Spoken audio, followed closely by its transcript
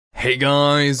Hey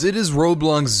guys, it is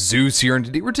Roblox Zeus here, and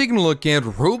today we're taking a look at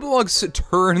Roblox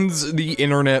turns the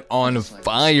internet on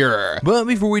fire. But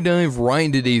before we dive right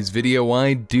into today's video,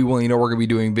 I do want you to know we're going to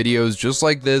be doing videos just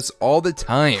like this all the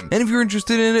time. And if you're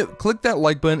interested in it, click that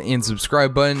like button and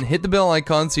subscribe button, hit the bell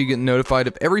icon so you get notified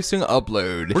of every single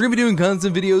upload. We're going to be doing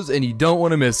constant videos and you don't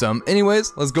want to miss them.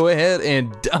 Anyways, let's go ahead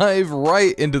and dive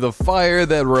right into the fire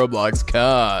that Roblox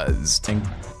caused.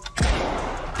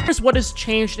 Here's what has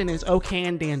changed and is okay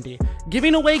and dandy.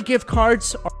 Giving away gift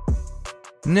cards are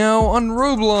now, on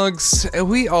Roblox,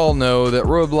 we all know that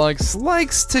Roblox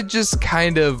likes to just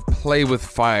kind of play with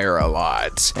fire a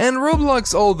lot. And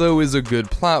Roblox, although is a good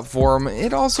platform,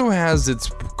 it also has its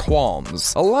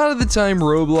qualms. A lot of the time,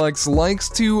 Roblox likes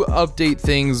to update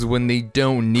things when they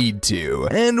don't need to.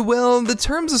 And well, the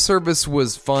terms of service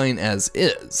was fine as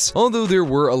is. Although there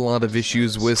were a lot of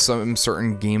issues with some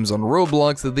certain games on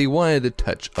Roblox that they wanted to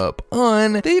touch up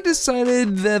on, they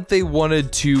decided that they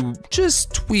wanted to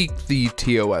just tweak the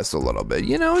TOS a little bit.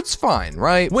 You know, it's fine,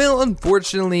 right? Well,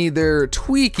 unfortunately, their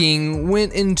tweaking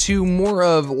went into more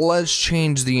of let's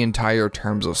change the entire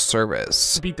terms of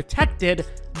service. be detected,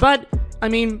 but I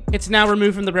mean, it's now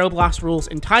removed from the Roblox rules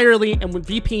entirely, and with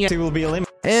VPN, it will be eliminated.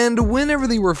 And whenever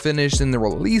they were finished and they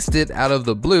released it out of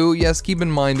the blue, yes, keep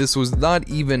in mind this was not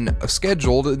even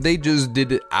scheduled, they just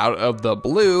did it out of the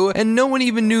blue, and no one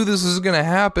even knew this was gonna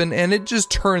happen, and it just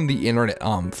turned the internet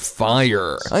on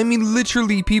fire. I mean,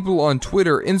 literally people on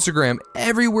Twitter, Instagram,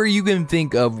 everywhere you can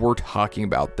think of were talking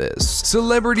about this.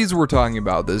 Celebrities were talking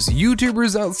about this,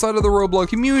 YouTubers outside of the Roblox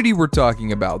community were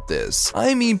talking about this.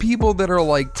 I mean, people that are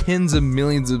like tens of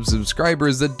millions of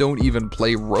subscribers that don't even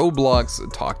play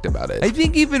Roblox talked about it. I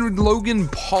think even Logan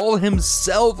Paul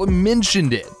himself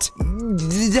mentioned it.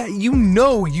 You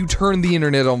know you turn the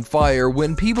internet on fire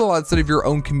when people outside of your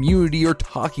own community are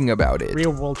talking about it.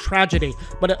 Real world tragedy,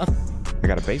 but I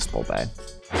got a baseball bat.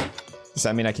 Does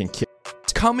that mean I can kill?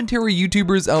 Commentary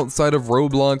YouTubers outside of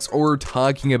Roblox are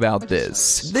talking about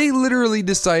this. They literally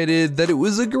decided that it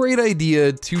was a great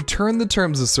idea to turn the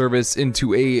terms of service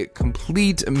into a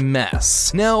complete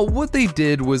mess. Now, what they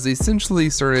did was they essentially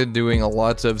started doing a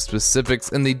lot of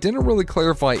specifics and they didn't really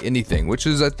clarify anything, which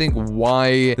is, I think,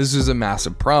 why this is a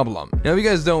massive problem. Now, if you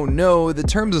guys don't know, the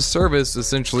terms of service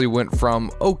essentially went from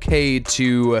okay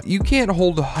to you can't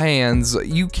hold hands,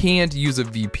 you can't use a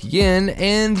VPN,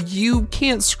 and you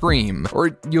can't scream,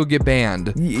 or you'll get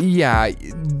banned. Yeah,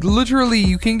 literally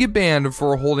you can get banned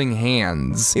for holding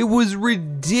hands. It was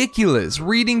ridiculous.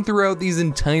 Reading throughout these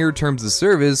entire terms of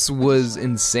service was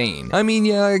insane. I mean,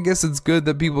 yeah, I guess it's good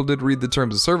that people did read the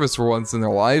terms of service for once in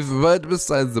their life, but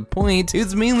besides the point,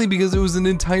 it's mainly because it was an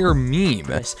entire meme.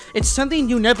 it's something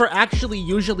you never actually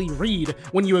usually read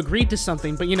when you agree to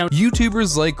something, but you know,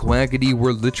 YouTubers like Quackity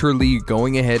were literally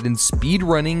going ahead and speed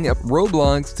running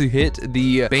Roblox to hit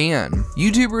the ban.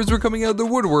 YouTubers were coming out the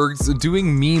woodworks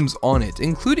doing memes on it,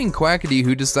 including Quackity,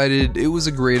 who decided it was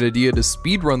a great idea to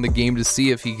speedrun the game to see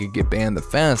if he could get banned the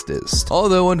fastest.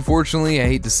 Although, unfortunately, I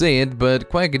hate to say it, but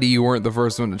Quackity, you weren't the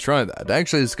first one to try that.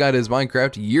 Actually, Scott is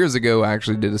Minecraft years ago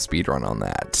actually did a speedrun on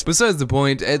that. Besides the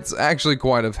point, it's actually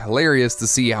quite hilarious to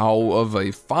see how of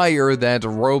a fire that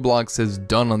Roblox has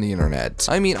done on the internet.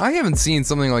 I mean, I haven't seen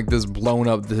something like this blown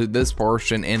up to this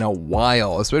portion in a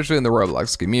while, especially in the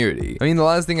Roblox community. I mean, the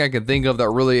last thing I can think of that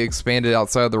really expanded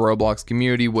outside of the Roblox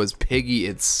community was Piggy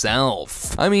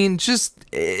itself. I mean,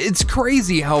 it's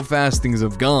crazy how fast things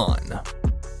have gone.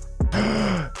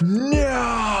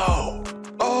 No!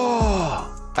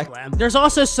 Oh! there's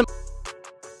also some.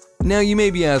 Now you may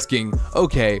be asking,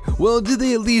 okay, well, did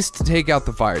they at least take out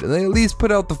the fire? Did they at least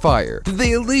put out the fire? Did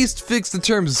they at least fix the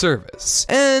terms of service?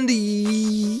 And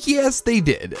yes, they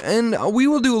did. And we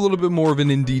will do a little bit more of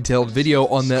an in-detailed video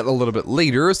on that a little bit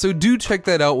later, so do check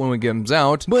that out when it comes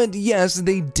out. But yes,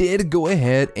 they did go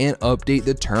ahead and update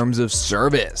the terms of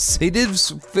service. They did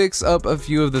fix up a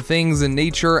few of the things in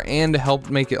nature and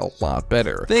helped make it a lot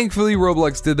better. Thankfully,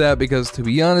 Roblox did that because, to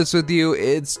be honest with you,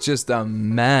 it's just a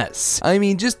mess. I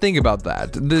mean, just think about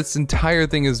that. This entire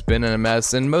thing has been in a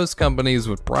mess, and most companies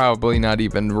would probably not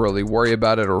even really worry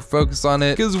about it or focus on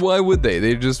it, because why would they?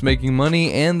 They're just making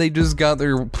money, and they just got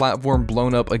their platform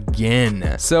blown up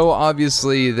again. So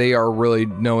obviously they are really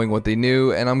knowing what they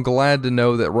knew, and I'm glad to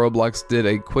know that Roblox did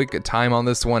a quick time on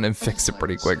this one and fixed it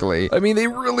pretty quickly. I mean, they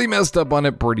really messed up on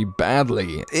it pretty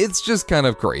badly. It's just kind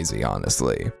of crazy,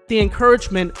 honestly. The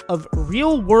encouragement of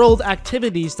real world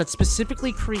activities that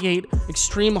specifically create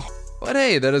extreme But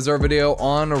hey, that is our video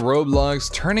on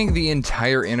Roblox turning the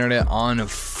entire internet on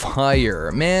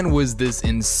fire. Man, was this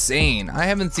insane. I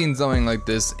haven't seen something like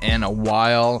this in a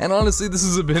while, and honestly, this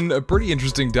has been a pretty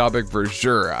interesting topic for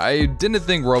sure. I didn't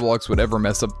think Roblox would ever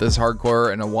mess up this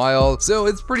hardcore in a while, so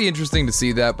it's pretty interesting to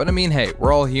see that. But I mean, hey,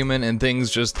 we're all human and things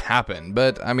just happen.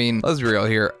 But I mean, let's be real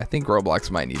here. I think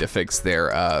Roblox might need to fix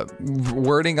their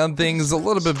wording on things a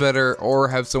little bit better, or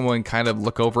have someone kind of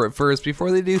look over it first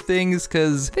before they do things,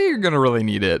 because they're gonna really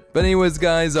need it. But anyways,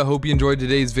 guys, I hope you enjoyed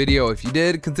today's video. If you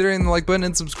did, consider hitting the like button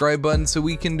and subscribe button so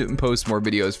we can post more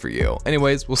videos for you.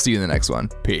 Anyways, we'll see you in the next one.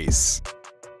 Peace.